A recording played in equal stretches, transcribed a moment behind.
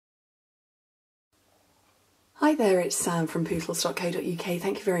Hi there, it's Sam from pootles.co.uk.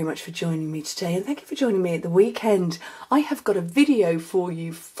 Thank you very much for joining me today, and thank you for joining me at the weekend. I have got a video for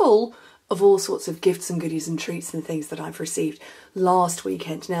you full of all sorts of gifts and goodies and treats and things that I've received last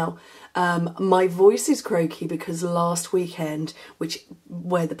weekend. Now, my voice is croaky because last weekend,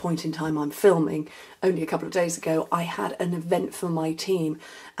 where the point in time I'm filming, only a couple of days ago, I had an event for my team,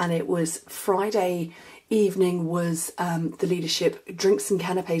 and it was Friday evening was the leadership drinks and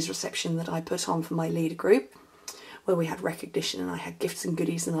canapes reception that I put on for my leader group, where we had recognition and I had gifts and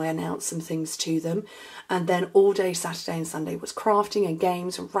goodies and I announced some things to them. And then all day Saturday and Sunday was crafting and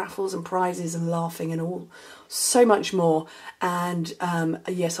games and raffles and prizes and laughing and all so much more. And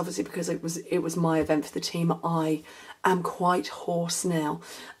yes, obviously because it was my event for the team, I am quite hoarse now.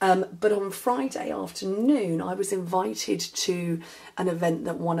 But on Friday afternoon I was invited to an event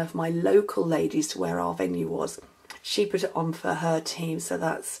that one of my local ladies, to where our venue was, she put it on for her team. So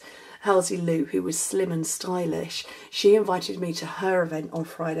that's Halsey Lou, who was slim and stylish. She invited me to her event on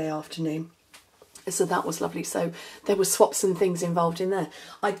Friday afternoon. So that was lovely. So there were swaps and things involved in there.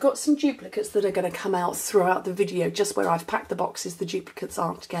 I've got some duplicates that are going to come out throughout the video. Just where I've packed the boxes, the duplicates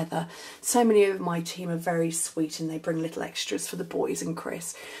aren't together. So many of my team are very sweet and they bring little extras for the boys and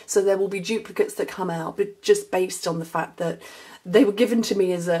Chris. So there will be duplicates that come out, but just based on the fact that they were given to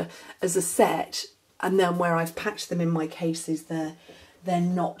me as a set, and then where I've packed them in my cases, they're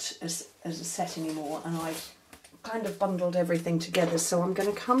not as a set anymore, and I've kind of bundled everything together. So I'm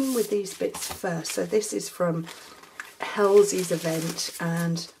going to come in with these bits first. So this is from Halsey's event,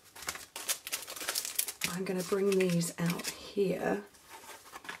 and I'm going to bring these out here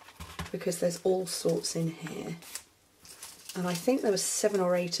because there's all sorts in here, and I think there were 7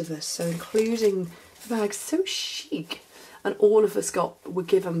 or 8 of us, so including the bags. So chic. And all of us were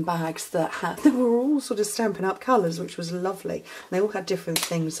given bags that were all sort of Stampin' Up colours, which was lovely. And they all had different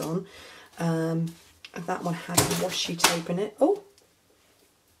things on. And that one had washi tape in it. Oh,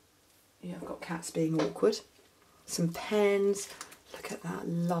 yeah, I've got cats being awkward. Some pens. Look at that,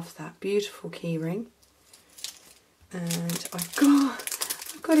 love that. Beautiful keyring. And I've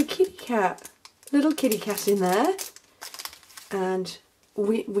got a kitty cat, little kitty cat in there. And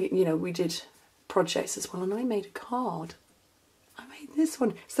we did projects as well, and I made a card. I made this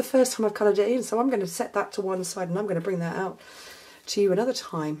one. It's the first time I've coloured it in, so I'm going to set that to one side and I'm going to bring that out to you another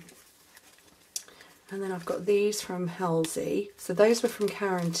time. And then I've got these from Halsey. So those were from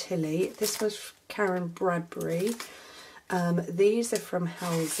Karen Tilley. This was Karen Bradbury. These are from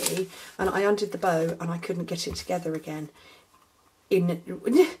Halsey. And I undid the bow and I couldn't get it together again.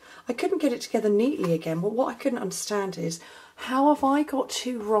 I couldn't get it together neatly again. But what I couldn't understand is, how have I got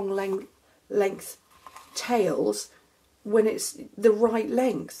 2 wrong length tails when it's the right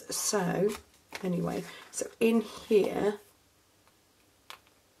length? So anyway, so in here,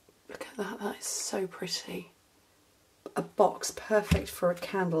 look at that, that is so pretty. A box perfect for a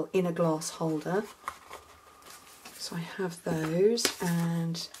candle in a glass holder. So I have those,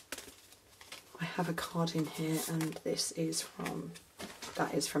 and I have a card in here, and that is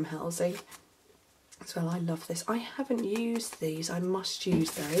from Halsey as well. I love this. I haven't used these, I must use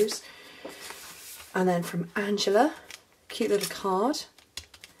those. And then from Angela, cute little card,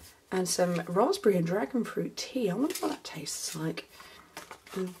 and some raspberry and dragon fruit tea. I wonder what that tastes like.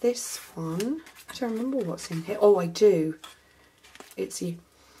 And this one, I don't remember what's in here. Oh, I do. It's you.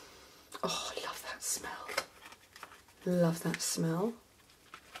 Oh, I love that smell. Love that smell.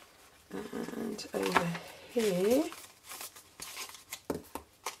 And over here,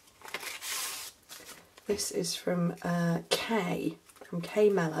 this is from Kay. From Kay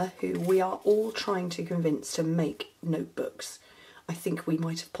Meller, who we are all trying to convince to make notebooks. I think we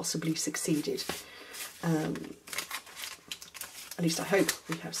might have possibly succeeded. At least I hope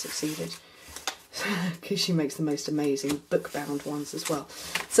we have succeeded, because she makes the most amazing book-bound ones as well.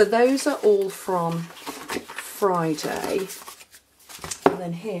 So those are all from Friday. And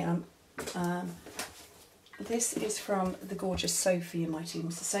then here, this is from the gorgeous Sophie in my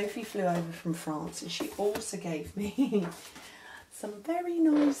team. So Sophie flew over from France, and she also gave me some very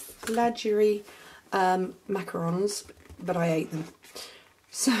nice Ladurée macarons, but I ate them.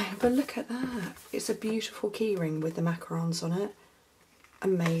 So, but look at that. It's a beautiful keyring with the macarons on it.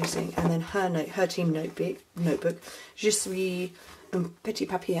 Amazing. And then her team notebook, Je suis un petit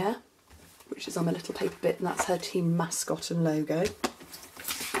papier, which is on my little paper bit, and that's her team mascot and logo.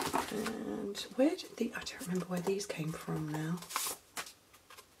 And I don't remember where these came from now.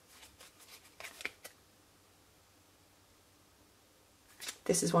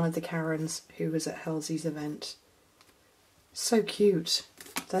 This is one of the Karens who was at Halsey's event. So cute.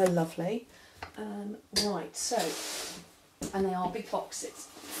 They're lovely. Right, so, and they are big boxes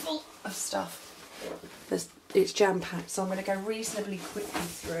full of stuff. it's jam-packed, so I'm going to go reasonably quickly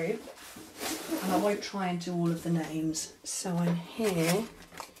through. And I won't try and do all of the names. So I'm here.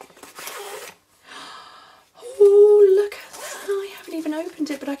 Oh, look at that. I haven't even opened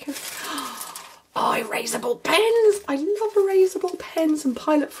it, but I can... Oh, erasable pens! I love erasable pens and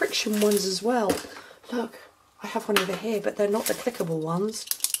Pilot Friction ones as well. Look, I have one over here, but they're not the clickable ones.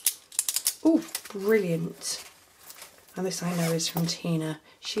 Oh, brilliant. And this I know is from Tina.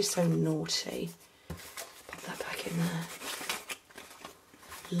 She's so naughty. Pop that back in there.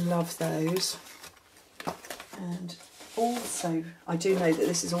 Love those. And also, I do know that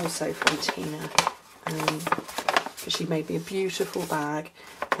this is also from Tina. But she made me a beautiful bag,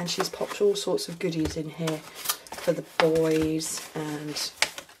 and she's popped all sorts of goodies in here for the boys. And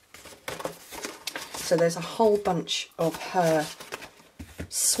so there's a whole bunch of her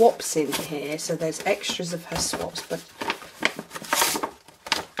swaps in here. So there's extras of her swaps, but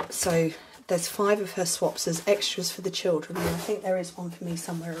so there's 5 of her swaps as extras for the children, and I think there is one for me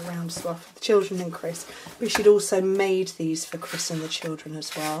somewhere around as well for the children and Chris. But she'd also made these for Chris and the children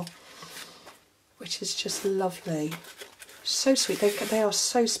as well, which is just lovely. So sweet. They are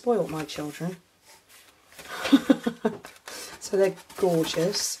so spoilt, my children. So they're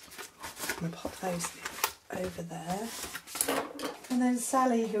gorgeous. I'm going to pop those over there. And then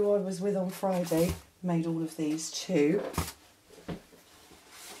Sally, who I was with on Friday, made all of these too.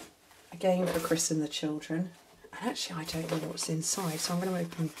 Again for Chris and the children. And actually I don't know what's inside, so I'm going to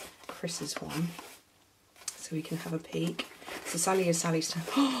open Chris's one so we can have a peek. So Sally is Sally's time.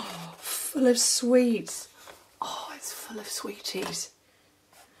 Oh, full of sweets. Oh, it's full of sweeties.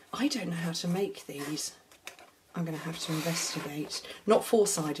 I don't know how to make these. I'm going to have to investigate. Not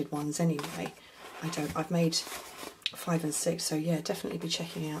 4-sided ones anyway. I've made 5 and 6, so yeah, definitely be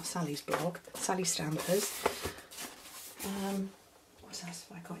checking out Sally's blog, Sally Stampers. What else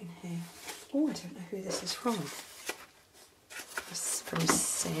have I got in here? Oh, I don't know who this is from. This is from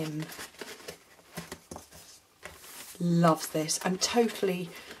Sim. Loves this, and totally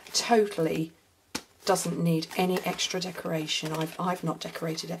doesn't need any extra decoration. I've not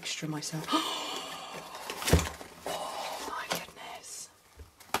decorated extra myself. Oh my goodness!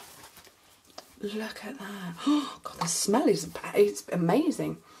 Look at that. Oh God, the smell is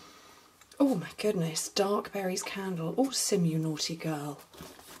amazing. Oh my goodness, Dark Berries candle. Oh, Sim, you naughty girl.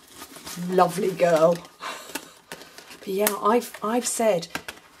 Lovely girl. But yeah, I've said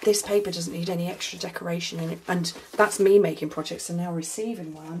this paper doesn't need any extra decoration in it, and that's me making projects and now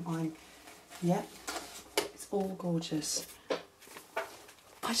receiving one. Yep, it's all gorgeous.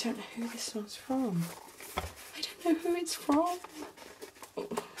 I don't know who this one's from. I don't know who it's from.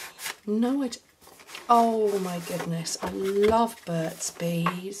 No, oh my goodness, I love Burt's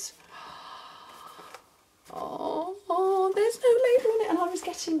Bees. Oh, there's no label on it, and I was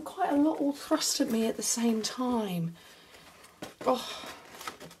getting quite a lot all thrust at me at the same time. Oh,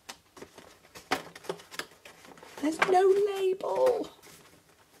 there's no label.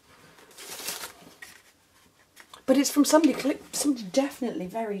 But it's from somebody definitely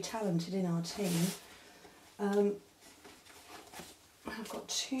very talented in our team. I've got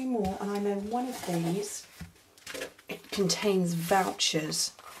 2 more, and I know one of these, it contains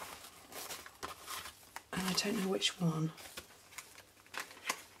vouchers. And I don't know which one.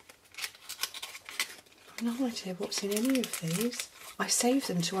 I've no idea what's in any of these. I saved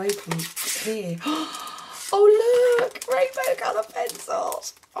them to open here. Oh look! Rainbow colour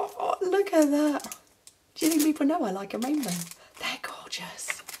pencils! Oh, look at that. Do you think people know I like a rainbow? They're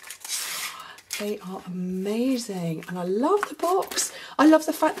gorgeous. They are amazing. And I love the box. I love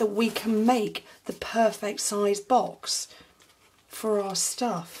the fact that we can make the perfect size box for our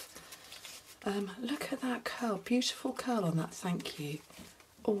stuff. Look at that curl, beautiful curl on that, thank you.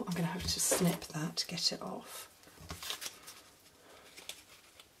 Oh, I'm going to have to snip that to get it off.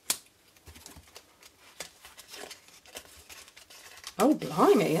 Oh,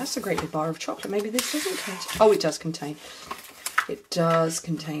 blimey, that's a great big bar of chocolate. Maybe this doesn't contain... Oh, it does contain. It does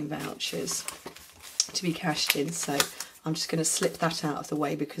contain vouchers to be cashed in, so I'm just going to slip that out of the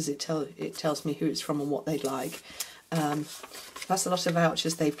way because it tells me who it's from and what they'd like. That's a lot of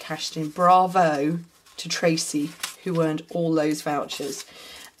vouchers they've cashed in. Bravo to Tracy, who earned all those vouchers.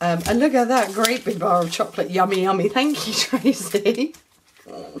 And look at that great big bar of chocolate. Yummy, yummy. Thank you, Tracy.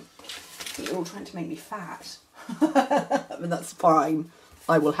 You're all trying to make me fat. But that's fine.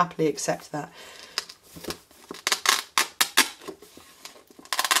 I will happily accept that.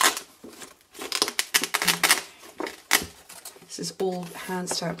 This is all hand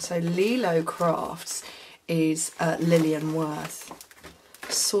stamped. So Lilo Crafts is Lillian Worth.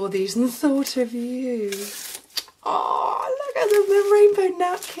 Saw these and thought of you. Oh, look at them, the rainbow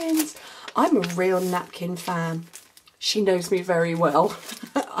napkins. I'm a real napkin fan. She knows me very well.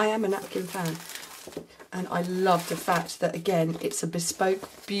 I am a napkin fan. And I love the fact that, again, it's a bespoke,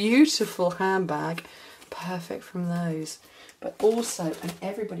 beautiful handbag. Perfect from those. But also, and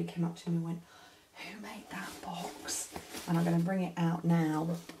everybody came up to me and went, who made that box? And I'm going to bring it out now.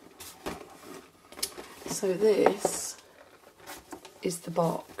 So this is the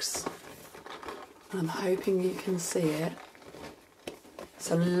box. I'm hoping you can see it.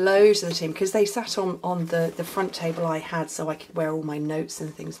 So loads of the team, because they sat on the front table I had so I could where all my notes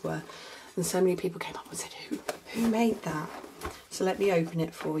and things were. And so many people came up and said, who made that? So let me open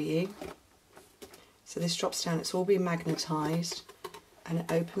it for you. So this drops down, it's all been magnetised, and it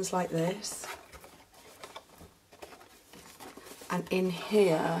opens like this. And in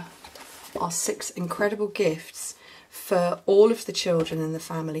here are 6 incredible gifts for all of the children in the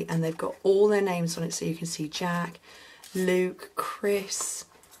family, and they've got all their names on it, so you can see Jack, Luke, Chris,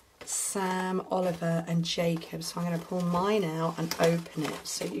 Sam, Oliver and Jacob. So I'm going to pull mine out and open it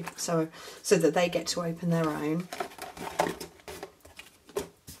so that they get to open their own.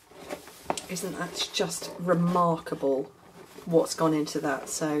 Isn't that just remarkable what's gone into that?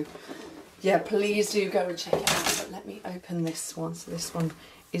 So yeah, please do go and check it out. But let me open this one. So this one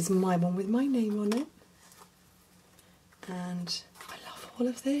is my one with my name on it. And I love all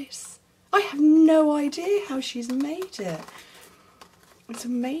of this. I have no idea how she's made it. It's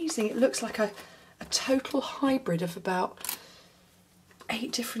amazing. It looks like a total hybrid of about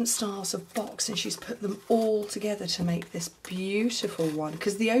 8 different styles of box, and she's put them all together to make this beautiful one.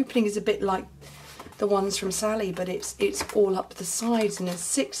 Because the opening is a bit like the ones from Sally, but it's all up the sides, and there's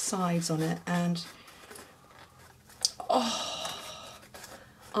 6 sides on it. And oh,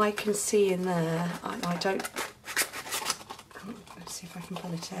 I can see in there. I don't. Let's see if I can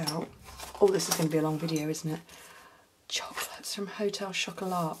pull it out. Oh, this is going to be a long video, isn't it? Chocolates from Hotel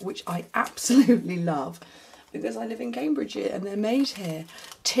Chocolat, which I absolutely love because I live in Cambridgeshire and they're made here.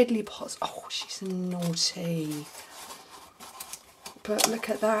 Tiddly pots. Oh, she's naughty. But look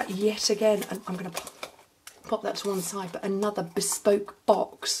at that yet again. And I'm going to pop that to one side. But another bespoke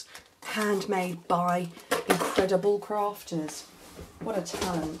box, handmade by incredible crafters. What a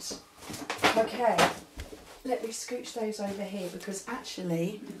talent. Okay, let me scooch those over here because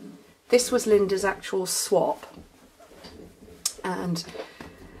actually this was Linda's actual swap. And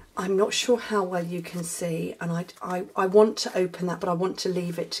I'm not sure how well you can see, and I want to open that, but I want to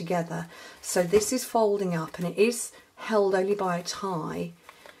leave it together. So this is folding up, and it is held only by a tie,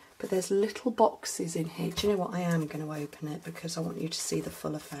 but there's little boxes in here. Do you know what? I am going to open it because I want you to see the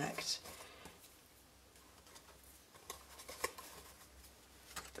full effect.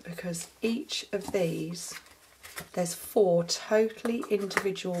 Because each of these, there's 4 totally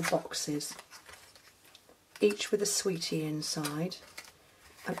individual boxes, each with a sweetie inside,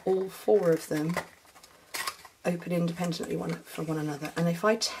 and all 4 of them open independently from one another. And if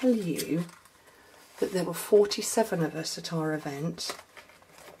I tell you that there were 47 of us at our event,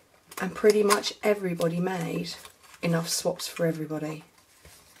 and pretty much everybody made enough swaps for everybody.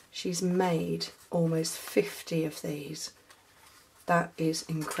 She's made almost 50 of these. That is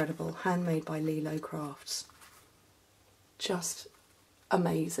incredible. Handmade by Lilo Crafts. Just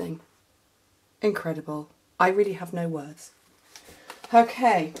amazing. Incredible. I really have no words.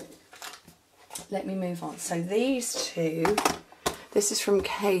 Okay, let me move on. So these 2, this is from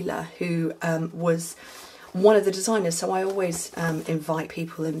Kayla, who was one of the designers. So I always invite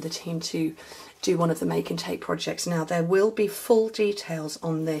people in the team to do one of the make and take projects. Now there will be full details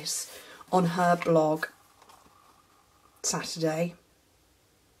on this on her blog Saturday.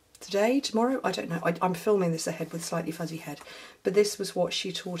 Today, tomorrow, I don't know. I'm filming this ahead with slightly fuzzy head. But this was what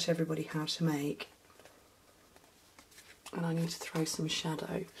she taught everybody how to make. And I need to throw some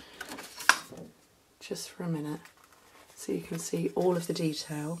shadow just for a minute so you can see all of the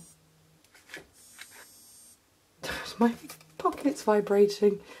detail. My pocket's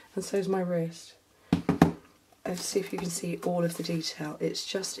vibrating and so is my wrist. And see if you can see all of the detail. It's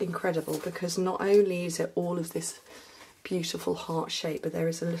just incredible because not only is it all of this beautiful heart shape, but there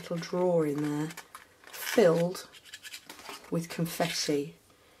is a little drawer in there filled with confetti,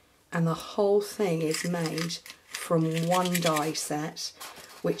 and the whole thing is made from one die set,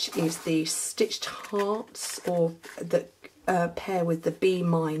 which is the stitched hearts, or that pair with the Be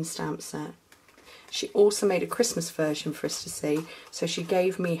Mine stamp set. She also made a Christmas version for us to see, so she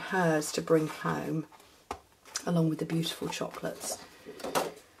gave me hers to bring home along with the beautiful chocolates.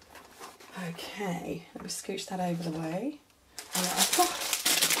 Okay, let me scooch that over the way.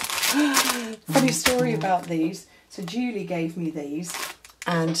 Funny story about these. So Julie gave me these,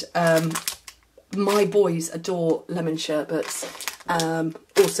 and my boys adore lemon sherbets,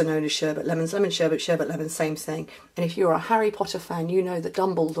 also known as sherbet lemons, lemon sherbet, sherbet lemon, same thing. And if you're a Harry Potter fan, you know that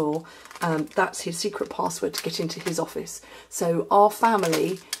Dumbledore, that's his secret password to get into his office. So our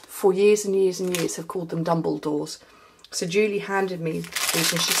family, for years and years and years, have called them Dumbledores. So Julie handed me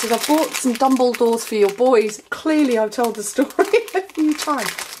these and she said, I've bought some Dumbledores for your boys. Clearly I've told the story a few times.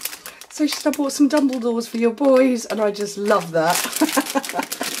 So she said, I bought some Dumbledores for your boys, and I just love that.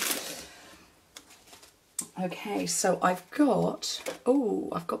 Okay, so I've got,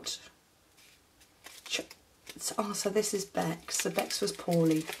 so this is Bex. So Bex was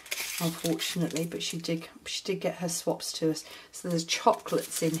poorly, unfortunately, but she did get her swaps to us. So there's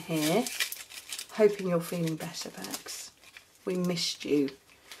chocolates in here. Hoping you're feeling better, Bex. We missed you.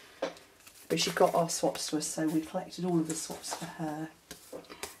 But she got our swaps to us, so we collected all of the swaps for her.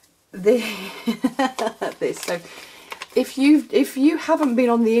 So if you haven't been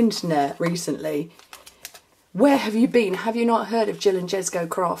on the internet recently, where have you been? Have you not heard of Jill and Jez Go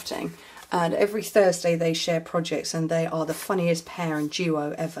Crafting? And every Thursday they share projects, and they are the funniest pair and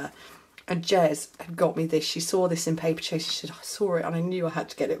duo ever. And Jez had got me this. She saw this in Paperchase. She said, I saw it and I knew I had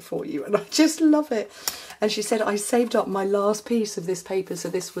to get it for you. And I just love it. And she said, I saved up my last piece of this paper. So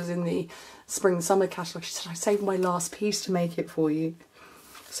this was in the spring summer catalogue. She said, I saved my last piece to make it for you.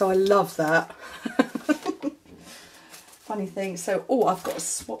 So I love that. Funny thing. So, I've got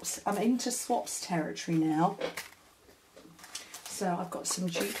swaps. I'm into swaps territory now. So I've got some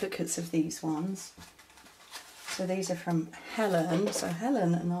duplicates of these ones. So these are from Helen. So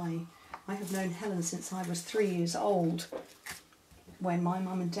Helen and I have known Helen since I was 3 years old, when my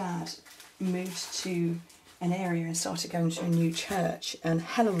mum and dad moved to an area and started going to a new church, and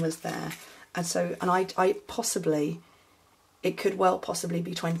Helen was there. And so, I possibly, it could well possibly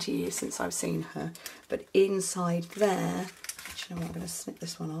be 20 years since I've seen her. But inside there, actually, I'm going to snip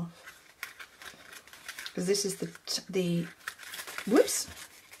this one off, because this is the whoops,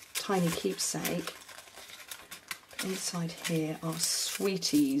 tiny keepsake. Inside here are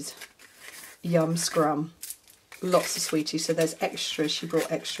sweeties, yum scrum, lots of sweeties. So there's extras. She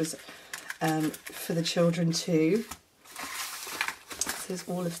brought extras for the children too. So there's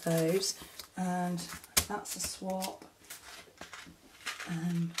all of those, and that's a swap.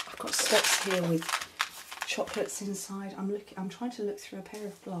 I've got swaps here with chocolates inside. I'm trying to look through a pair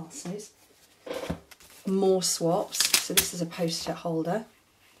of glasses. More swaps. So this is a post-it holder,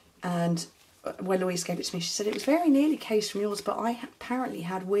 and when Louise gave it to me, she said it was very nearly cased from yours, but I apparently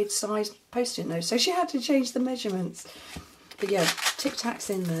had weird sized post-it notes, so she had to change the measurements. But yeah, Tic Tacs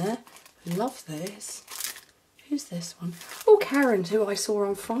in there. Love this. Who's this one? Oh, Karen, who I saw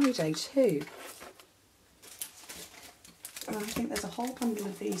on Friday too. And I think there's a whole bundle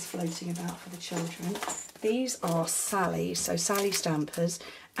of these floating about for the children. These are Sally, so Sally Stampers,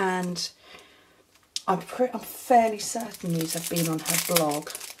 and I'm fairly certain these have been on her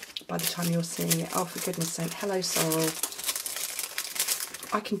blog by the time you're seeing it. Oh, for goodness sake. Hello, Sorrel.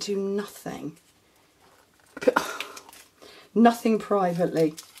 I can do nothing. Nothing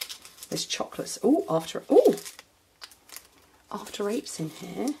privately. There's chocolates. After Eights in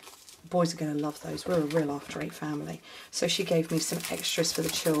here. Boys are going to love those. We're a real After Eight family. So she gave me some extras for the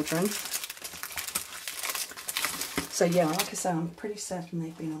children. So yeah, like I say, I'm pretty certain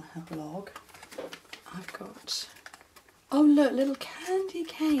they've been on her blog. I've got, oh look, little candy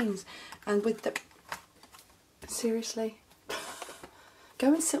canes. And with the, seriously?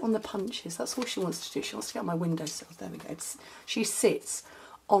 Go and sit on the punches. That's all she wants to do. She wants to get on my windowsill. There we go. She sits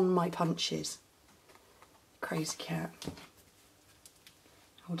on my punches. Crazy cat.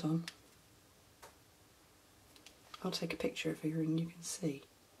 Hold on. I'll take a picture of her and you can see.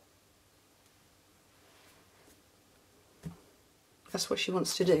 That's what she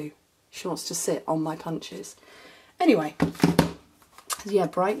wants to do. She wants to sit on my punches. Anyway, yeah,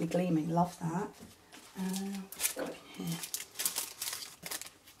 brightly gleaming. Love that. What's got in here?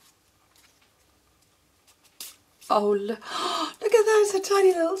 Oh, look. Look at that. It's a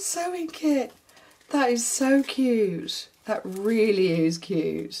tiny little sewing kit. That is so cute. That really is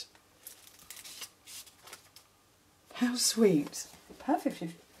cute. How sweet. Perfect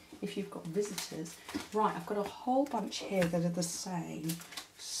if you've got visitors. Right, I've got a whole bunch here that are the same.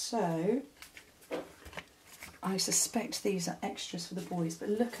 So, I suspect these are extras for the boys, but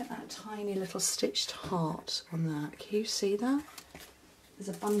look at that tiny little stitched heart on that. Can you see that?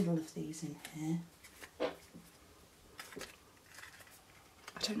 There's a bundle of these in here.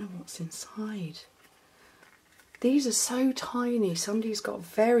 I don't know what's inside. These are so tiny. Somebody's got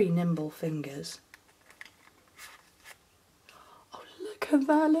very nimble fingers. Oh, look at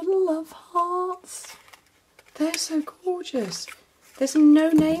that, little love hearts. They're so gorgeous. There's no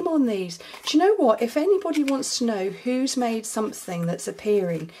name on these. Do you know what? If anybody wants to know who's made something that's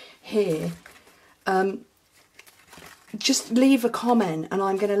appearing here, just leave a comment and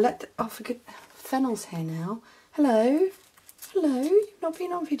I'm going to let... oh, forget... Fennel's here now. Hello. Hello. You've not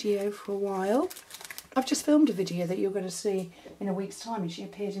been on video for a while. I've just filmed a video that you're going to see in a week's time and she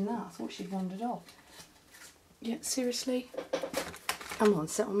appeared in that. I thought she'd wandered off. Yeah, seriously? Come on,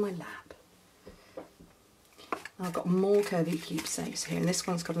 sit on my lap. I've got more curvy keepsakes here, and this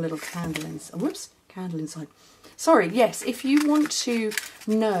one's got a little candle inside. Whoops, candle inside. Sorry, yes, if you want to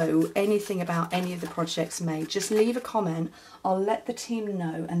know anything about any of the projects made, just leave a comment. I'll let the team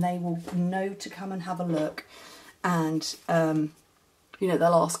know, and they will know to come and have a look. And, you know,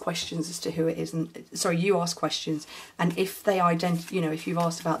 they'll ask questions as to who it is. And sorry, you ask questions, and if they you know, if you've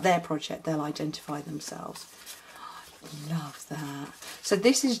asked about their project, they'll identify themselves. Love that. So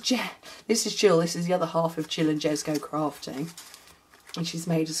this is Jill. This is the other half of Jill and Jez Go Crafting, and she's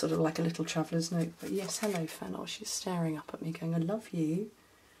made a sort of like a little traveller's note. But yes, hello Fennel. She's staring up at me, going, "I love you."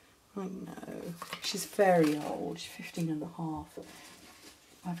 I know. She's very old. She's 15 and a half.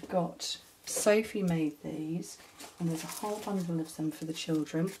 I've got Sophie made these, and there's a whole bundle of them for the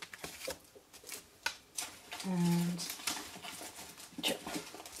children, and for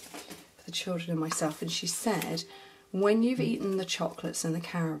the children and myself. And she said, when you've eaten the chocolates and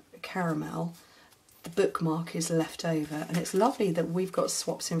the caramel, the bookmark is left over. And it's lovely that we've got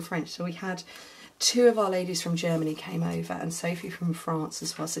swaps in French. So we had two of our ladies from Germany came over, and Sophie from France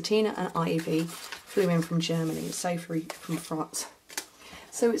as well. So Tina and Ivy flew in from Germany, and Sophie from France.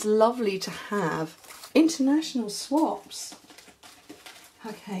 So it's lovely to have international swaps.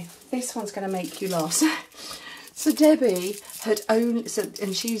 Okay, this one's going to make you laugh. So Debbie had only,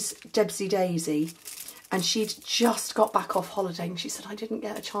 and she's Debsy Daisy, and she'd just got back off holiday, and she said, I didn't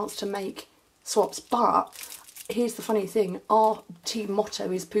get a chance to make swaps, but here's the funny thing, our team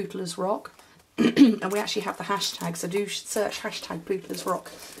motto is Pootler's Rock, and we actually have the hashtag, so do search hashtag Pootler's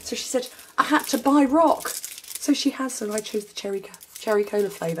Rock. So she said, I had to buy rock. So she has, so I chose the cherry cola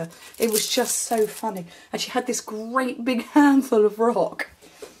flavour. It was just so funny. And she had this great big handful of rock.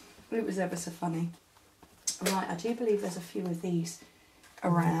 It was ever so funny. Right, I do believe there's a few of these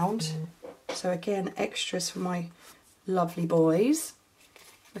around. So again, extras for my lovely boys.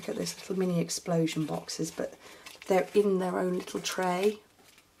 Look at this little mini explosion boxes, but they're in their own little tray.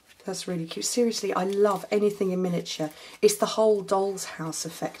 That's really cute. Seriously, I love anything in miniature. It's the whole doll's house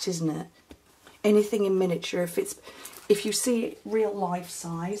effect, isn't it? Anything in miniature, if you see it real life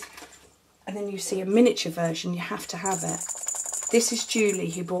size and then you see a miniature version, you have to have it. This is Julie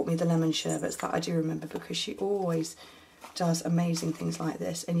who bought me the lemon sherbets, that I do remember, because she always does amazing things like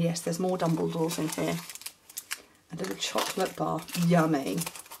this. And yes, there's more Dumbledores in here. A little chocolate bar, yummy.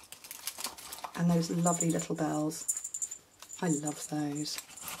 And those lovely little bells. I love those.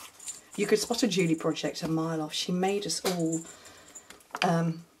 You could spot a Julie project a mile off. She made us all,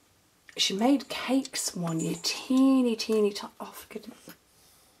 she made cakes one year, teeny, oh for goodness.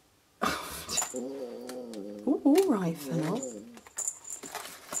 Ooh, all right, Fennel.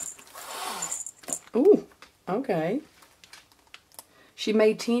 Ooh, okay. She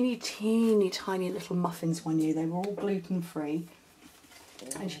made teeny tiny little muffins one year. They were all gluten-free.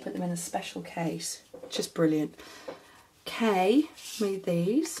 And she put them in a special case. Just brilliant. Kay made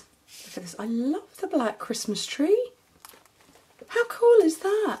these. Look at this. I love the black Christmas tree. How cool is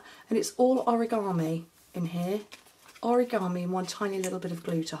that? And it's all origami in here. Origami and one tiny little bit of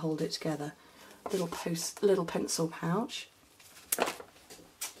glue to hold it together. Little pencil pouch.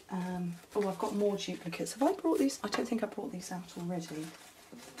 Oh, I've got more duplicates. Have I brought these? I don't think I brought these out already.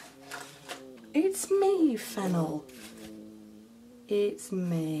 It's me, Fennel. It's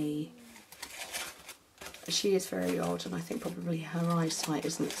me. She is very old, and I think probably her eyesight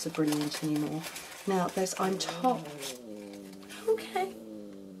isn't so brilliant anymore. Now, I'm top. Okay.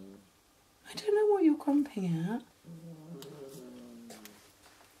 I don't know what you're grumping at.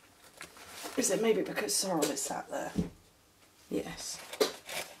 Is it maybe because Sorrel is sat there? Yes.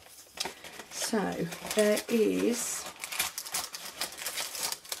 So, there is...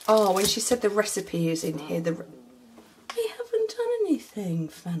 Oh, when she said the recipe is in here, I haven't done anything,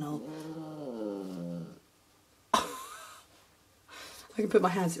 Fennel. I can put my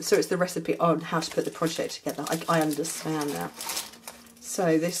hands... So it's the recipe on how to put the project together. I understand now.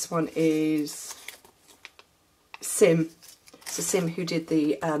 So this one is Sim. So Sim who did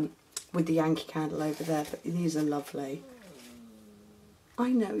the... with the Yankee candle over there, but these are lovely. I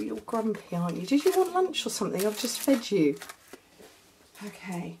know, you're grumpy, aren't you? Did you want lunch or something? I've just fed you.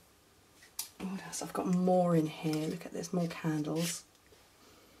 Okay. What else? I've got more in here. Look at this, more candles.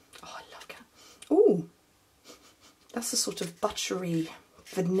 Oh, I love candles. Ooh. That's a sort of buttery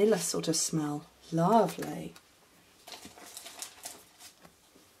vanilla sort of smell. Lovely.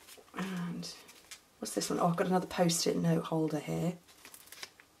 And what's this one? Oh, I've got another post-it note holder here.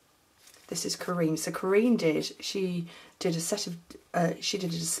 This is Corrine. So Corrine she did a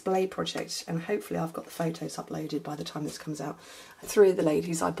display project, and hopefully I've got the photos uploaded by the time this comes out. 3 of the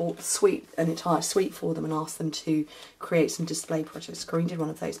ladies, I bought an entire suite for them and asked them to create some display projects. Corrine did one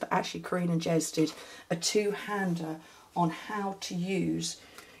of those, but actually Corrine and Jez did a 2-hander on how to use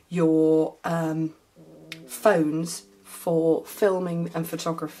your phones for filming and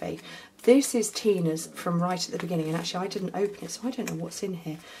photography. This is Tina's from right at the beginning, and actually I didn't open it, so I don't know what's in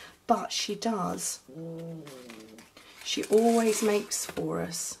here. But she does. She always makes for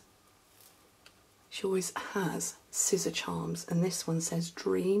us. She always has scissor charms, and this one says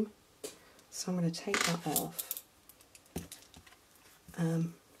Dream. So I'm going to take that off.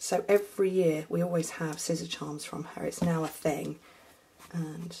 So every year we always have scissor charms from her. It's now a thing,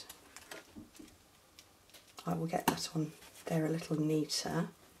 and I will get that on there a little neater.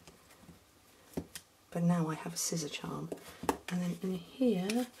 But now I have a scissor charm. And then in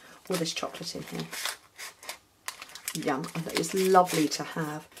here, oh, there's chocolate in here. Yum. I think it's lovely to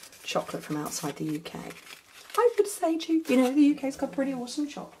have chocolate from outside the UK. I would say to you, know, the UK's got pretty awesome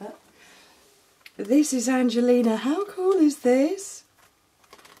chocolate. This is Angelina. How cool is this?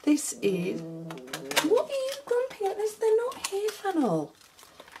 This is... What are you grumpy at? They're not hair funnel.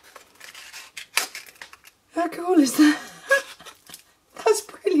 How cool is that? That's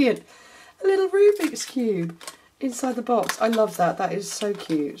brilliant. A little Rubik's Cube inside the box. I love that. That is so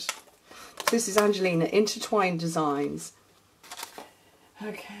cute. This is Angelina, Intertwined Designs.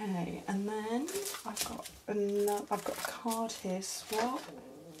 Okay, and then I've got a card here. Swap.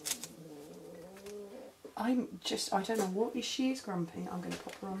 I don't know what she is grumpy. I'm going to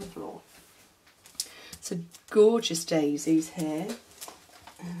pop her on the floor. So gorgeous daisies here,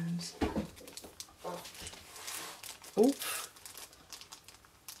 and oof.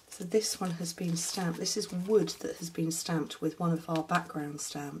 So this one has been stamped. This is wood that has been stamped with one of our background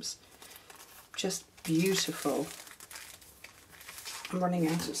stamps. Just beautiful. I'm running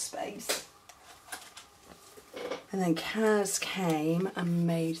out of space. And then Kaz came and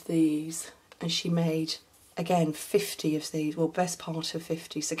made these, and she made, again, 50 of these, well, best part of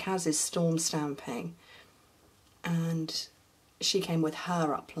 50. So Kaz is storm stamping, and she came with her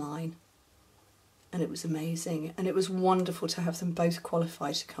upline, and it was amazing. And it was wonderful to have them both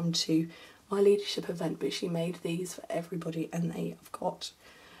qualify to come to my leadership event, but she made these for everybody, and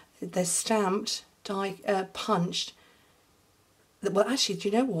they're stamped, punched. Well, actually, do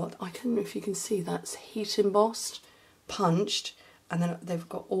you know what? I don't know if you can see, that's heat embossed, punched, and then they've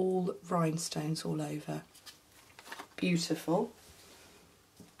got all rhinestones all over. Beautiful.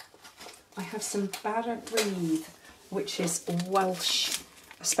 I have some Bara Breathe, which is a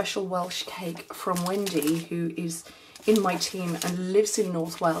special Welsh cake from Wendy, who is in my team and lives in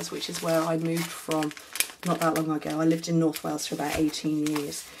North Wales, which is where I moved from not that long ago. I lived in North Wales for about 18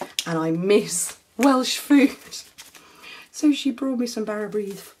 years, and I miss Welsh food. So she brought me some Bara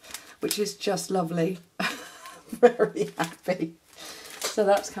Breathe, which is just lovely. Very happy. So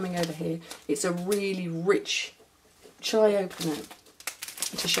that's coming over here. It's a really rich... Shall I open it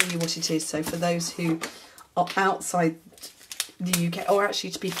to show you what it is? So for those who are outside the UK, or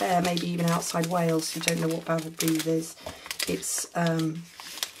actually, to be fair, maybe even outside Wales, who don't know what Bara Breathe is, it's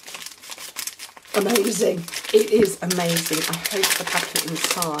amazing. It is amazing. I hope the packet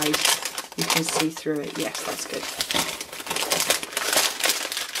inside, you can see through it. Yes, that's good.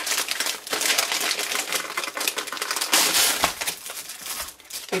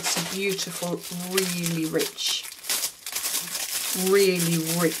 It's a beautiful, really rich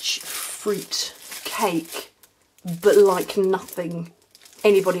fruit cake, but like nothing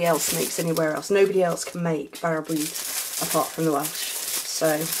anybody else makes anywhere else. Nobody else can make Bara Breathe apart from the Welsh.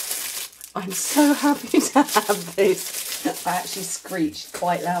 So I'm so happy to have this. I actually screeched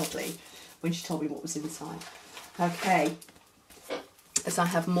quite loudly when she told me what was inside. Okay, as I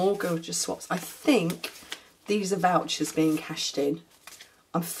have more gorgeous swaps. I think these are vouchers being cashed in.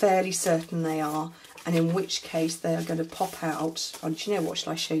 I'm fairly certain they are, and in which case they are going to pop out. Oh, do you know what?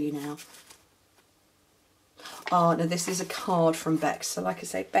 Shall I show you now? Oh, no, this is a card from Bex. So like I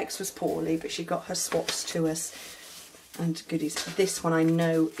say, Bex was poorly, but she got her swaps to us and goodies. This one I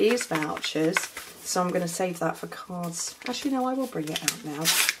know is vouchers, so I'm going to save that for cards. Actually, no, I will bring it out now.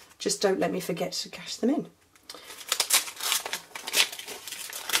 Just don't let me forget to cash them in.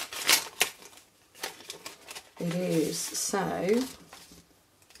 It is.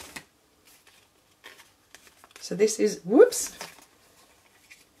 So this is, whoops,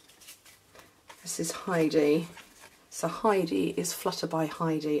 this is Heidi. So Heidi is Flutter by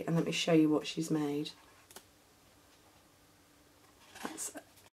Heidi, and let me show you what she's made.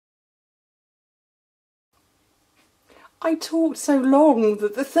 I talked so long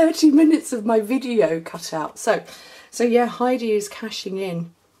that the 30 minutes of my video cut out. So yeah, Heidi is cashing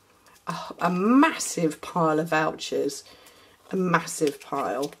in a massive pile of vouchers, a massive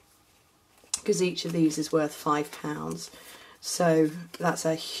pile, because each of these is worth £5. So that's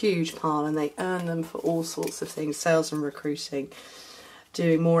a huge pile, and they earn them for all sorts of things, sales and recruiting,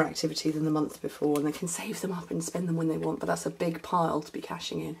 doing more activity than the month before, and they can save them up and spend them when they want, but that's a big pile to be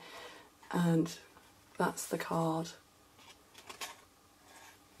cashing in. And that's the card.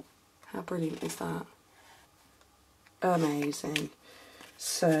 How brilliant is that? Amazing.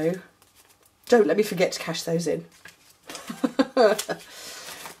 So, don't let me forget to cash those in.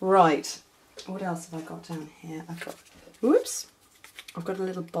 Right, what else have I got down here? Whoops, I've got a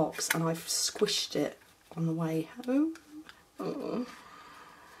little box and I've squished it on the way home. Oh.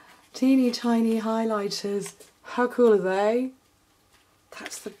 Teeny tiny highlighters. How cool are they?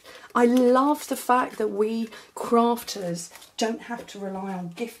 I love the fact that we crafters don't have to rely on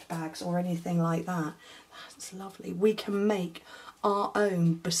gift bags or anything like that. That's lovely. We can make our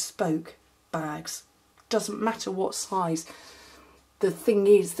own bespoke bags. Doesn't matter what size. The thing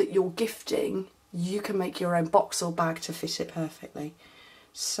is that you're gifting, you can make your own box or bag to fit it perfectly.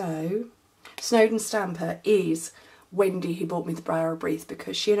 So, Snowdon Stamper is Wendy, who bought me the Broward Wreath,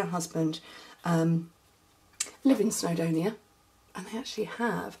 because she and her husband live in Snowdonia, and they actually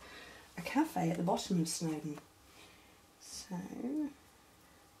have a cafe at the bottom of Snowdon. So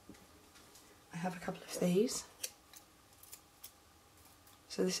I have a couple of these.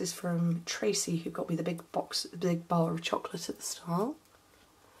 So this is from Tracy, who got me the big bar of chocolate at the start.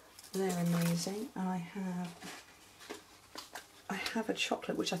 They're amazing. And I have a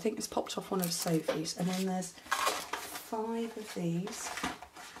chocolate which I think has popped off one of Sophie's, and then there's 5 of these.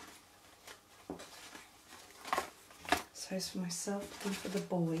 So it's for myself and for the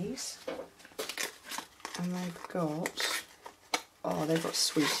boys. And they've got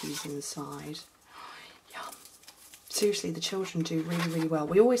sweeties inside. Yum. Seriously, the children do really, really well.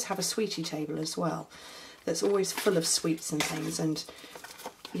 We always have a sweetie table as well that's always full of sweets and things, and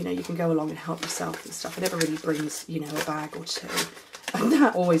you know, you can go along and help yourself and stuff. It never really brings, you know, a bag or two. And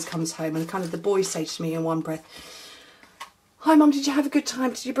that always comes home, and kind of the boys say to me in one breath, "Hi Mum, did you have a good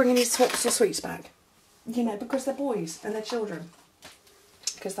time? Did you bring any swaps or sweets back?" You know, because they're boys and they're children.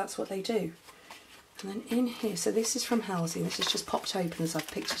 Because that's what they do. And then in here, so this is from Halsey. This is just popped open as I've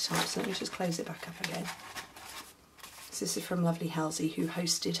picked it up. So let me just close it back up again. So this is from lovely Halsey, who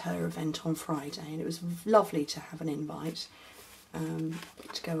hosted her event on Friday. And it was lovely to have an invite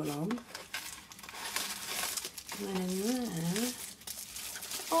to go along. And then in there,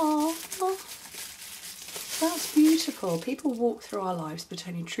 oh, that's beautiful. People walk through our lives, but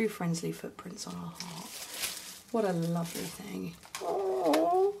only true friends leave footprints on our heart. What a lovely thing.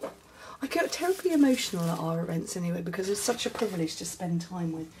 Oh, I get terribly emotional at our events anyway, because it's such a privilege to spend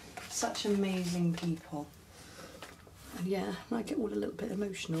time with such amazing people. And yeah, I get all a little bit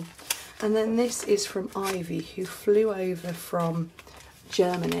emotional. And then this is from Ivy, who flew over from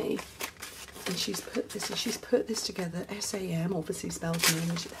Germany, and she's put this together. SAM, obviously spelled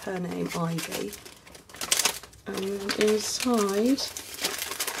her name Ivy. And inside,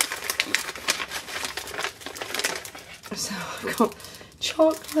 so I've got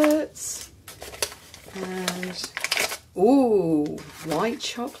chocolates and, ooh, white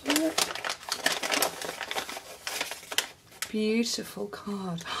chocolate. Beautiful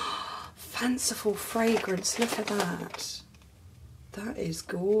card. Fanciful fragrance, look at that. That is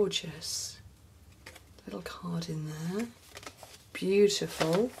gorgeous. Little card in there.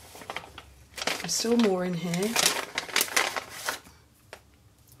 Beautiful. There's still more in here.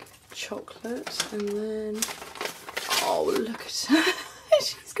 Chocolate, and then, oh, look at her.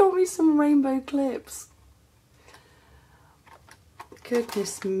 She's got me some rainbow clips.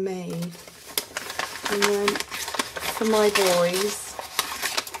 Goodness me. And then for my boys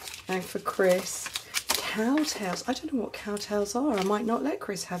and for Chris, cowtails. I don't know what cowtails are. I might not let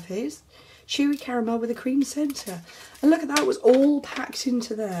Chris have his. Chewy caramel with a cream centre. And look at that, it was all packed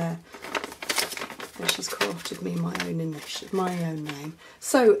into there. And she's crafted me my own name.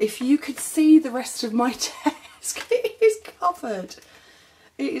 So if you could see the rest of my desk, it is covered.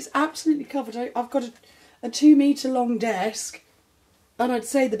 It is absolutely covered. I've got a 2 metre long desk, and I'd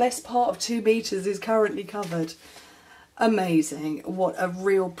say the best part of 2 metres is currently covered. Amazing. What a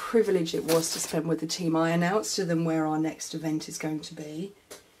real privilege it was to spend with the team. I announced to them where our next event is going to be.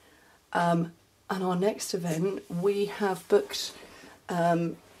 And our next event we have booked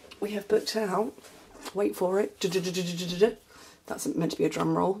out wait for it, that's meant to be a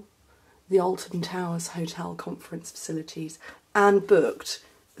drum roll, the Alton Towers Hotel Conference Facilities, and booked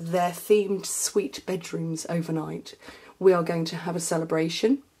their themed suite bedrooms overnight. We are going to have a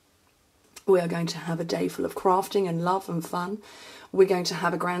celebration. We are going to have a day full of crafting and love and fun. We're going to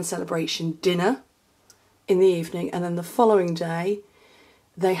have a grand celebration dinner in the evening, and then the following day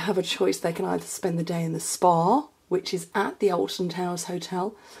they have a choice. They can either spend the day in the spa, which is at the Alton Towers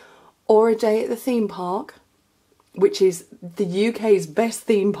Hotel, or a day at the theme park, which is the UK's best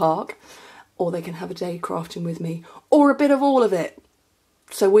theme park, or they can have a day crafting with me, or a bit of all of it.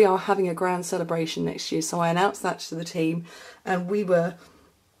 So we are having a grand celebration next year. So I announced that to the team, and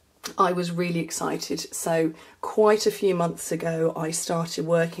I was really excited. So quite a few months ago, I started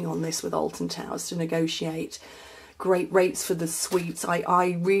working on this with Alton Towers to negotiate great rates for the suites.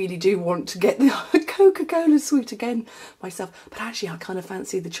 I really do want to get the Coca-Cola suite again myself, but actually I kind of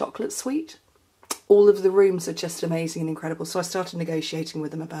fancy the chocolate suite. All of the rooms are just amazing and incredible. So I started negotiating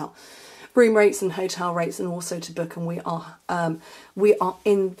with them about room rates and hotel rates, and also to book. And we are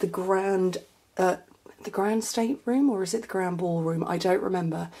in the grand stateroom, or is it the grand ballroom? I don't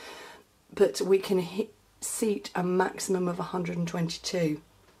remember, but we can seat a maximum of 122.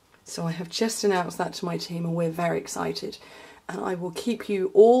 So I have just announced that to my team, and we're very excited. And I will keep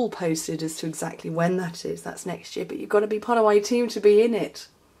you all posted as to exactly when that is. That's next year, but you've got to be part of my team to be in it.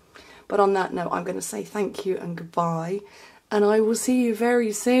 But on that note, I'm going to say thank you and goodbye, and I will see you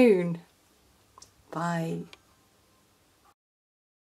very soon. Bye.